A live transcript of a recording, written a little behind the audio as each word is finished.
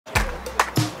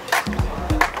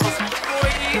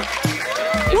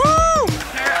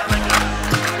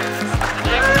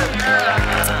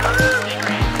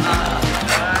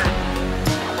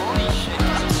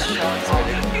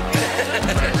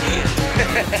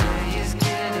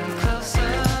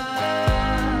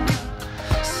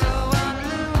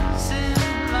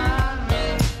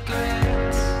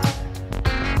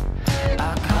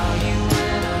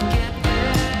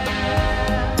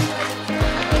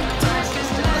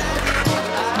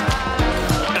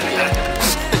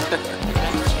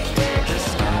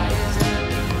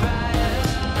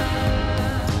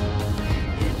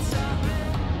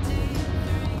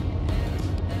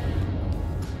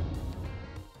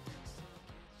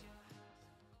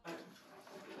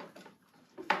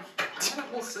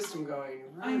whole system going.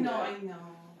 I know.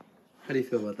 How do you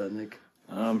feel about that, Nick?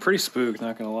 I'm pretty spooked,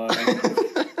 not gonna lie.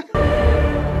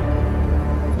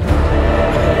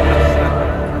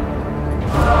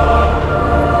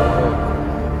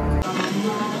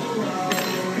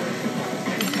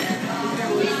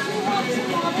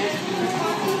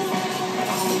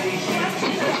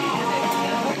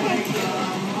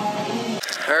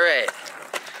 Alright,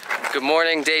 good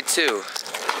morning, day 2.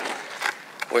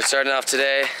 We're starting off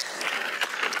today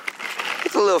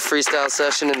with a little freestyle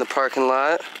session in the parking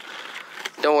lot.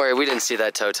 Don't worry, we didn't see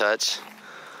that toe touch.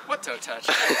 What toe touch?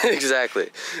 Exactly.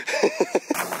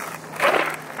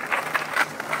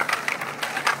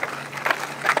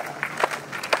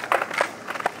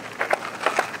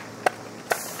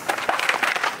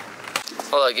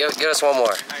 Hold on, give us one more.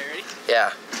 Are you ready?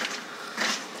 Yeah.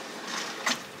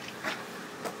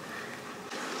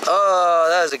 Oh,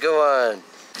 that was a good one.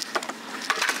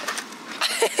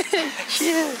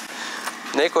 Yeah.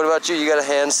 Nick, what about you? You got a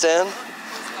handstand?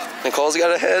 Nicole's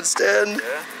got a handstand?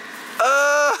 Yeah.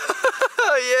 Oh,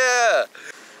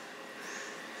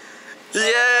 yeah.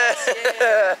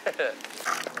 Yeah.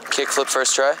 Kickflip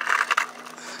first try.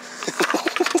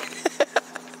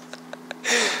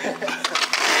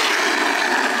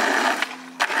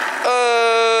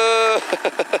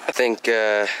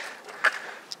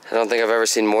 I don't think I've ever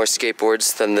seen more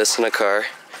skateboards than this in a car.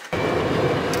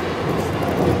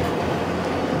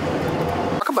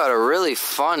 Talk about a really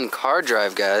fun car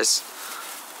drive, guys.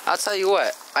 I'll tell you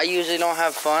what, I usually don't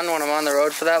have fun when I'm on the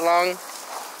road for that long,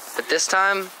 but this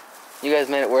time, you guys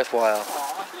made it worthwhile.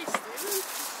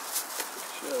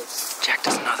 Jack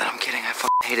doesn't know that I'm kidding. I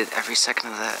fucking hated every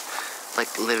second of that.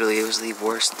 Like, literally, it was the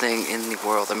worst thing in the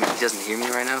world. I mean, he doesn't hear me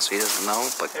right now, so he doesn't know,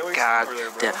 but hey, God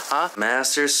damn. Huh?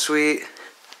 Master Suite.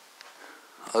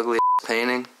 Ugly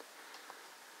painting.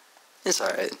 It's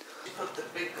alright. Put the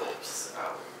big gulps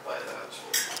out by the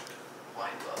actual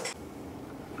wine glass.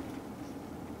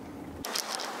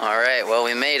 Alright, well,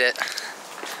 we made it.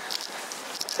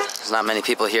 There's not many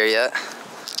people here yet.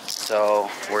 So,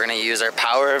 we're gonna use our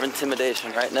power of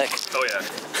intimidation, right, Nick? Oh, yeah.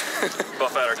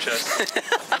 Buff out our chest.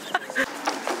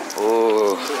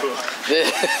 Ooh.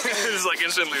 This is like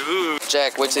instantly, ooh.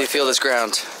 Jack, wait till you feel this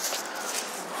ground.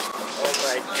 Oh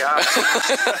my God.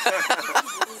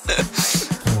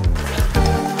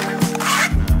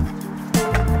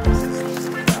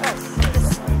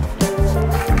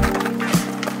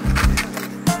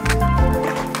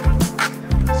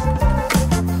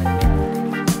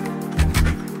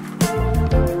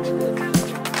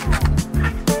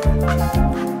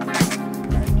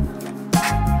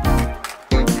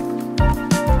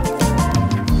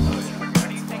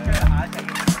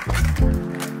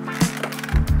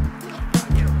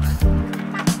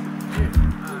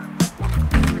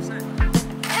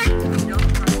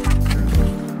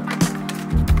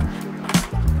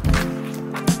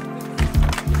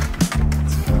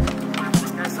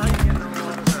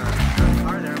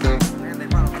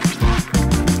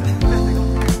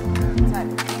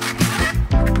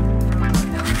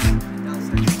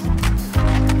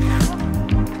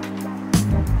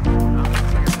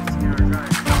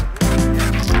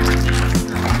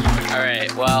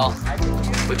 Well,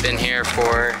 we've been here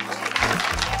for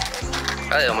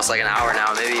probably almost like an hour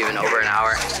now, maybe even over an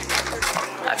hour.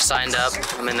 I've signed up.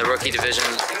 I'm in the rookie division,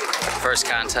 first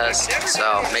contest,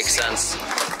 so makes sense.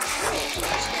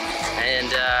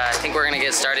 And I think we're gonna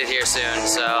get started here soon.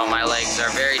 So my legs are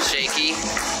very shaky,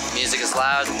 music is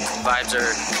loud, vibes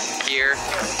are here.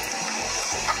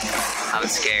 I'm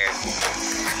scared.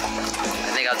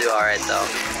 I think I'll do all right though.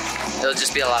 It'll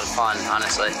just be a lot of fun,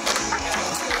 honestly.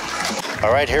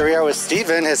 All right, here we are with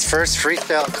Steven, his first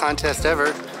freestyle contest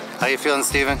ever. How you feeling,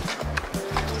 Steven?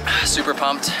 Super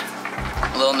pumped,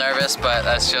 a little nervous, but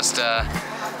that's just the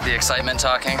excitement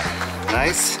talking.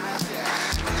 Nice.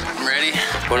 I'm ready.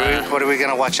 What are we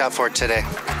gonna watch out for today?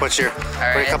 What are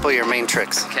a couple of your main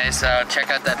tricks? Okay, so check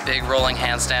out that big rolling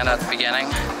handstand at the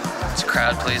beginning. It's a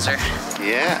crowd pleaser.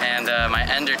 Yeah. And my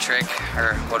ender trick,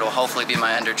 or what will hopefully be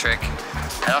my ender trick,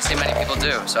 I don't see many people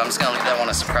do, so I'm just gonna leave that one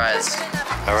a surprise.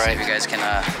 All right. See if you guys can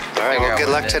all right, well, good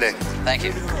luck today. Thank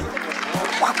you.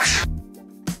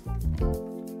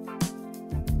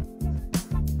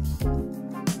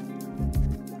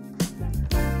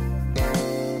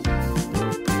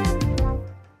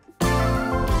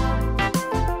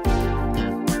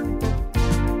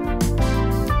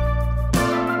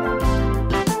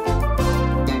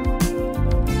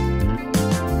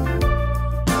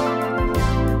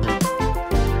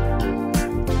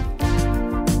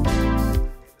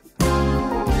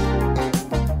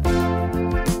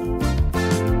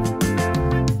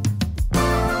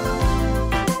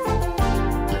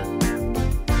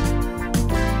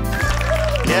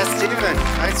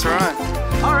 Nice run.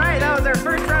 All right, that was our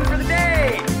first run for the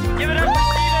day. Give it up for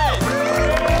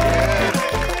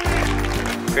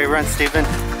Steven. Great run, Steven.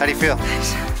 How do you feel? A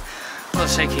little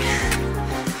shaky.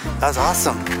 That was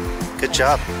awesome. Good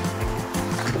job.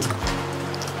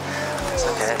 It's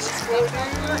okay.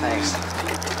 Thanks.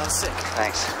 That was sick.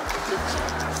 Thanks.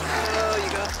 Oh,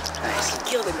 you go. Thanks. You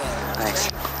killed it, man.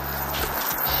 Thanks.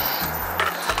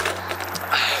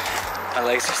 My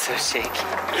legs are so shaky.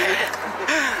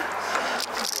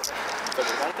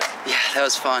 Yeah, that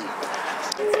was fun.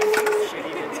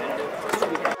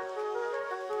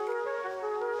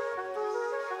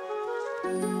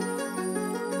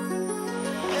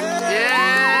 Yeah!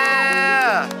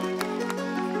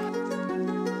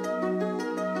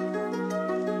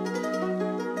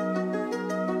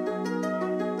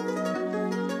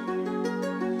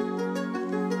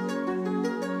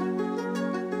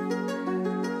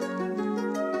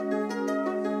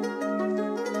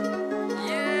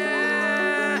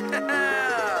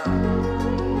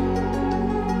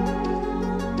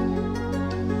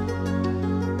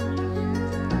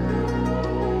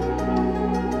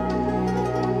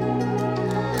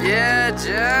 Yeah,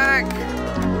 Jack!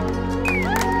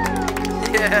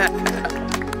 Yeah!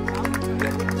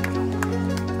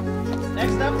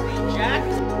 Next up will be Jack.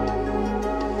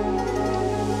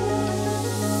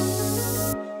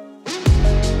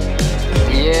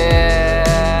 Yeah!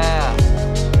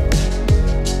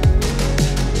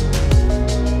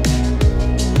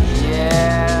 Yeah!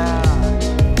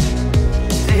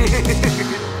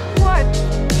 What?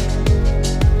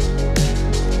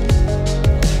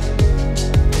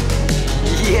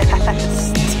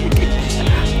 Yes!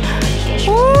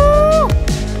 Woo!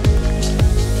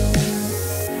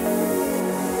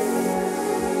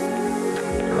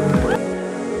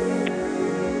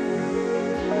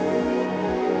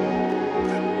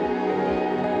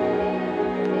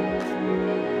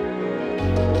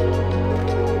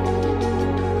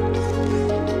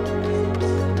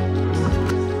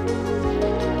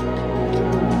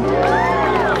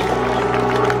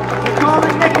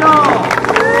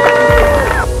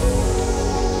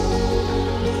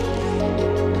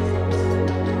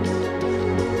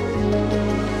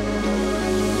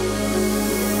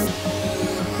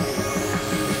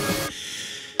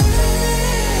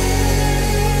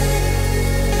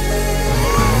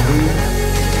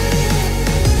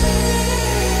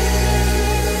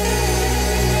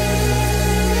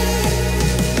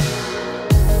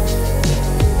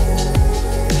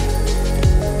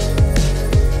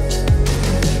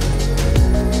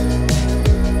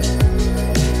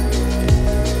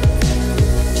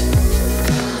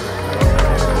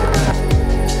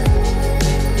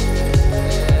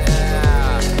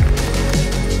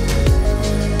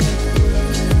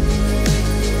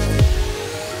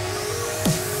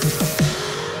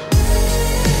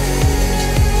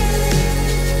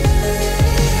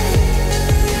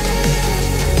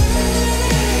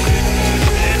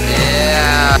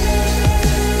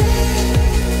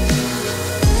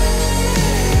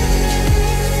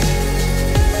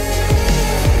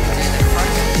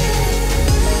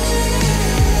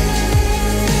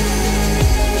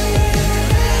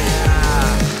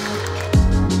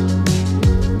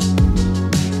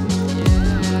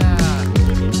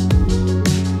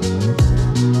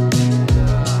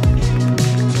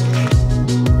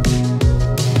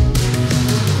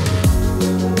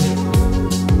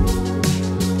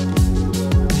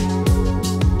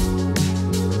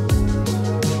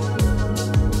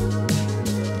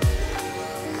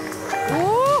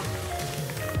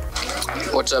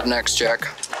 What's up next, Jack?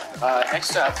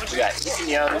 Next up, we got Ethan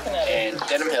Young and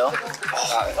Denham Hill,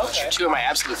 two of my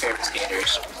absolute favorite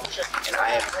skaters, and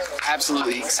I am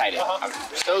absolutely excited. I'm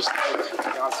stoked.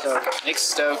 John's stoked. Nick's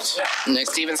stoked. Nick,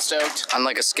 Steven's stoked. on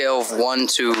like a scale of 1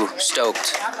 to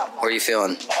stoked, where are you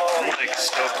feeling? Like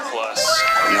stoked plus.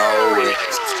 No.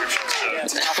 Subscription stoked. Yeah,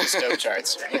 it's top of stoke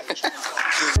charts.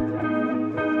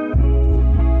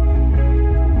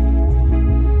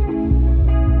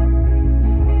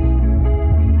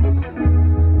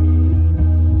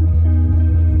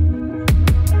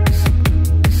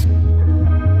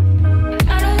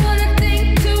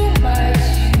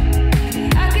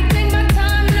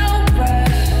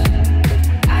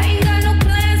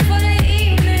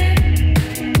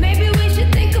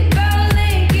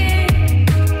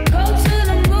 Go to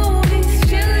the movies,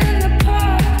 chill in the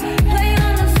park, play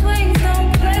on the swing.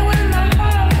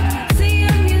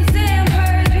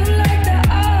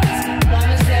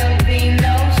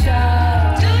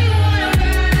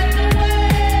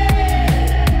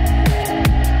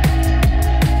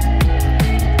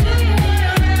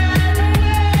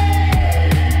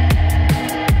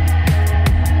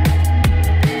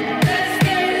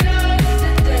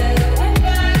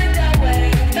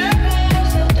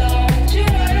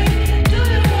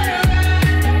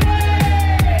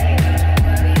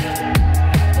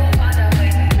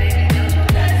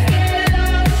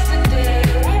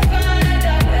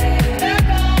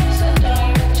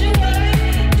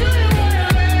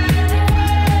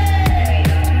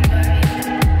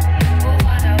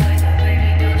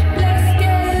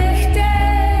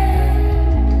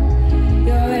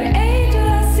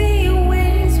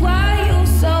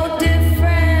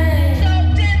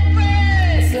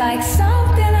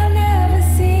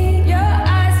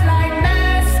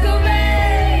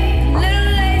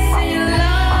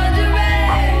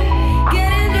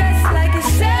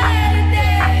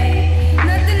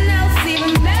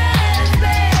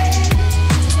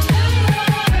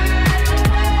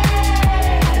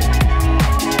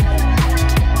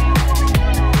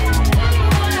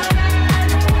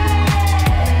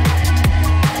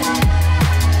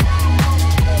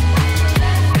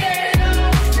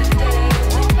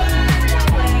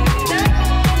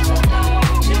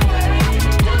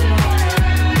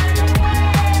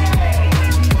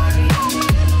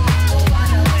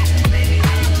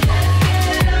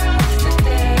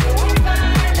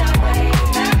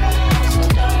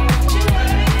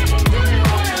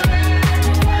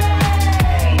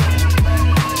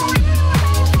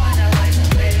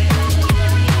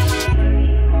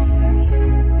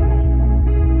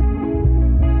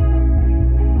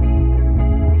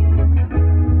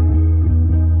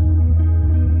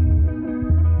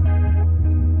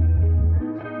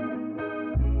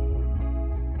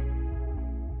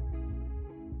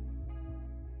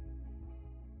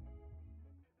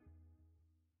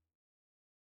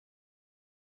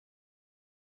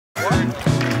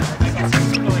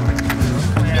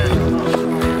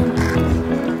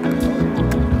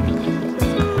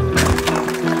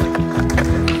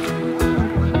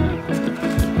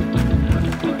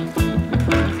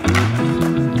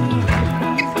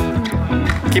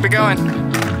 Keep it going.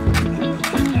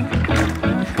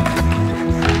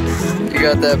 You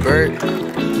got that, Bert.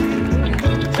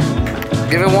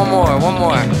 Give it one more, one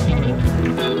more.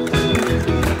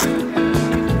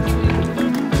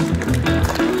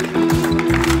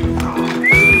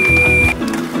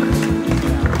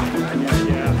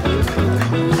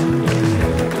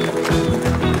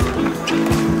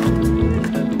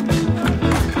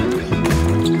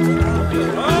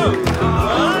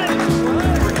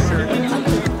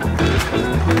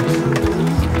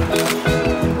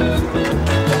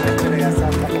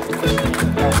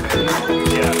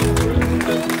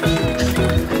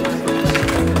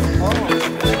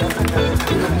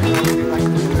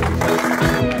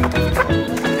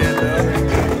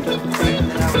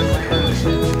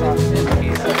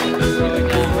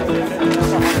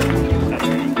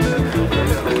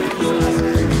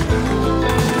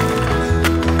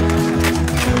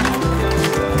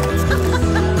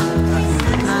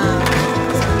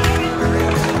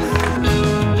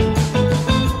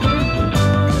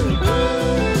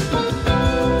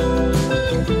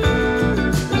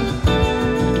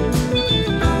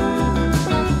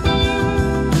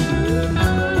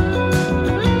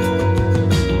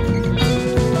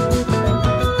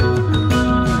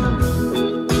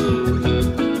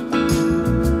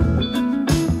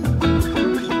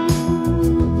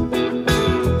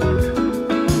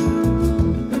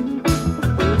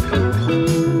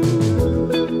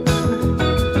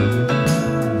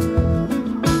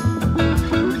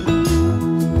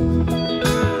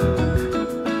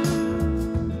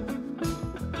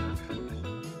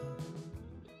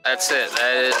 That's it.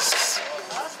 That is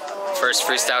first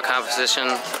freestyle competition,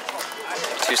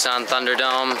 Tucson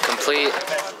Thunderdome complete.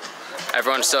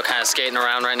 Everyone's still kind of skating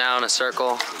around right now in a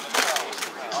circle,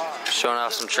 showing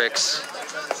off some tricks.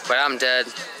 But I'm dead.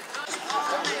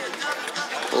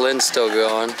 Lynn's still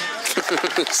going,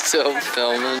 still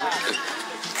filming.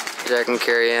 Jack and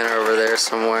Carrie Ann are over there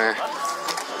somewhere.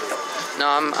 No,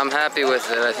 I'm happy with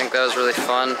it. I think that was really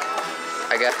fun.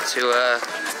 I got to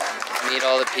meet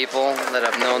all the people that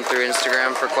I've known through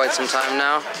Instagram for quite some time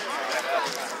now.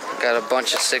 Got a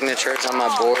bunch of signatures on my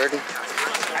board.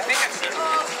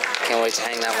 Can't wait to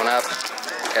hang that one up.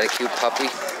 Got a cute puppy.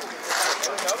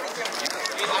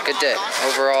 Good day.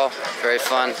 Overall, very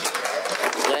fun.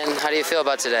 Lynn, how do you feel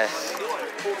about today?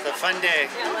 It's a fun day.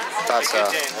 Thought so.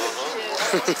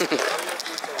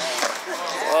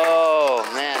 Whoa,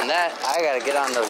 man, I gotta get on those